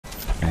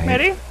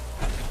Ready?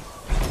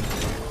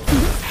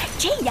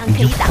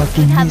 You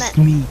fucking missed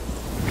me.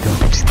 Go,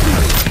 just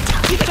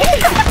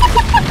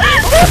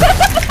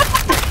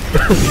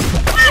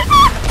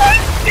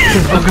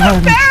oh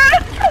god.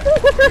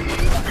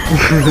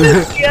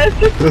 Yes.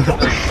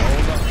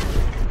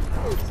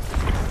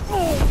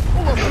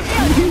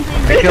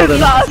 I killed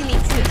him.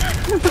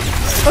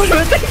 What do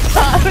they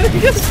thought?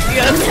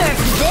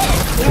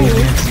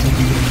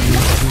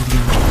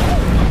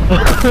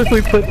 We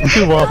put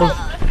 2 walls.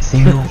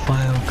 Single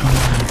file, come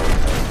on.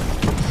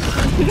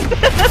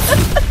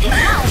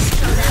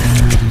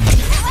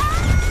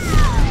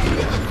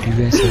 You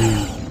guys are...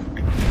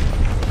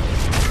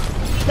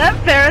 That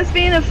Farrah's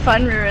being a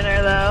fun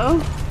ruiner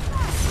though.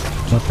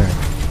 What the?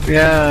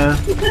 Yeah.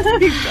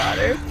 You got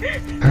her.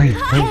 Hurry,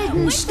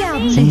 hurry.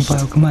 Single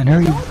file, come on,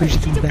 hurry before she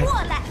comes back.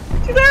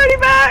 She's already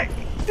back!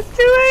 It's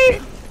too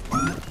late!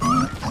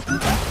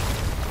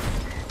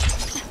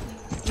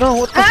 No,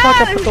 what the fuck? Ah,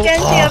 I there's put the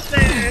Genji up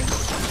there!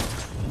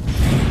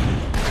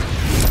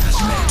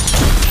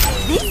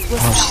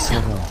 Oh, she's so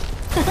low.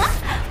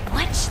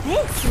 Watch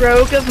this.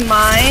 Rogue of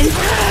mine.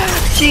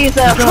 She's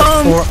a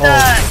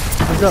homestuck.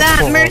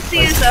 That Mercy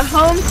is a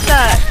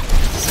homestuck.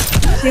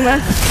 She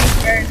must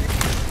be burned.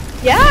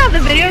 Yeah, the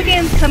video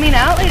game's coming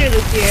out later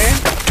this year.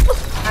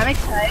 I'm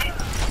excited.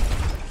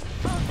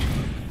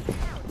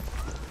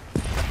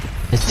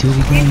 Let's do it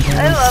again, guys. I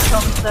love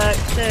homestuck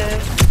too.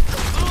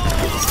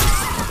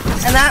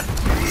 And that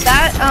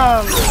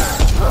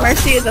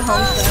Mercy is a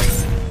homestuck.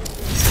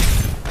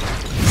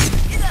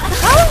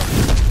 Oh!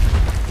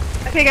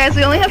 Okay guys,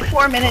 we only have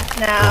 4 minutes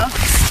now.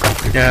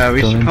 Yeah,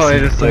 we should probably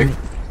just like...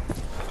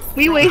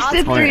 We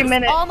wasted 3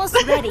 minutes. Almost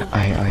ready.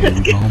 I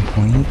one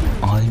point,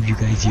 all of you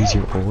guys use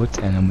your ult,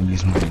 and I'm gonna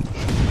use mine.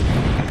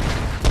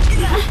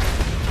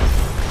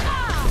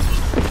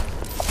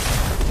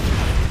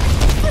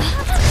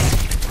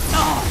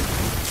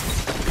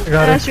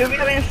 Got it. Should we be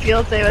having a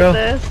field day with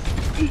this?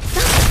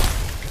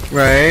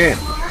 Right.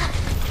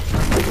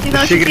 You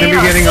know, Is she gonna be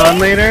getting on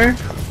later?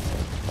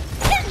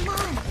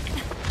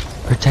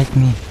 Protect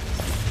me.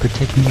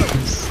 Protect me,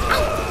 please.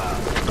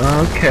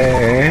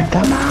 Okay.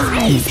 Come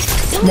on!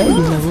 No,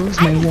 where's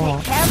my wall?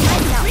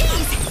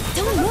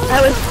 I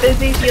was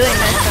busy healing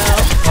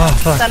myself. Oh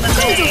fuck. Son of a,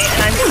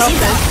 and I'm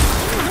selfish.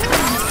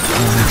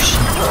 Oh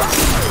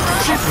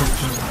shit.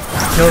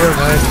 Kill her,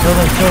 guys. Kill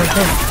them, kill them,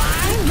 kill them.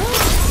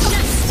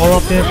 All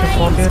up the entrance,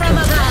 all up the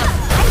entrance.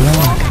 Come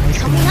on, guys,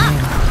 come on.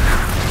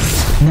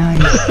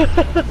 Nice.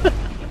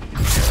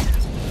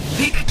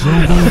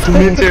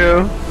 Me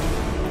too.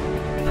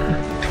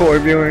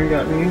 Torbjorn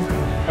got me.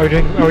 Are we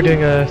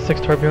doing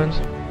 6 Torbjorns?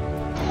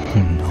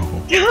 Oh no.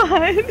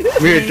 God.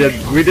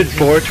 We did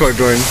 4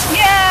 Torbjorns.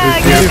 Yeah, It was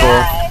good beautiful.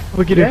 guy.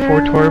 We could do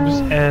 4 Torbs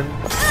and...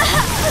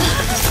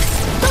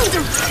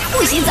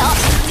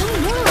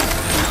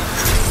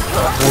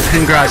 Well,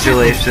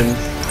 congratulations.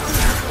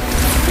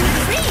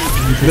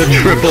 The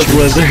triple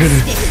blizzard.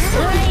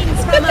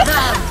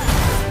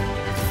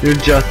 Your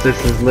justice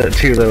is lit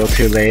too little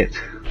too late.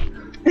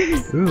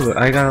 Ooh,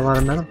 I got a lot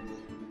of metal.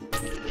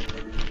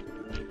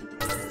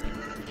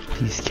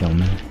 Please kill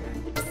me.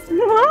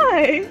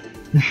 Why?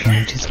 Can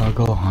we just all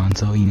go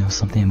Hanzo? You know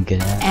something I'm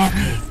good at?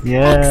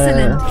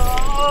 Yeah.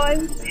 Oh,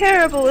 I'm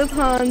terrible with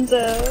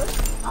Hanzo.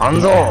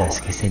 Hanzo!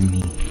 Yes, I said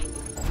me.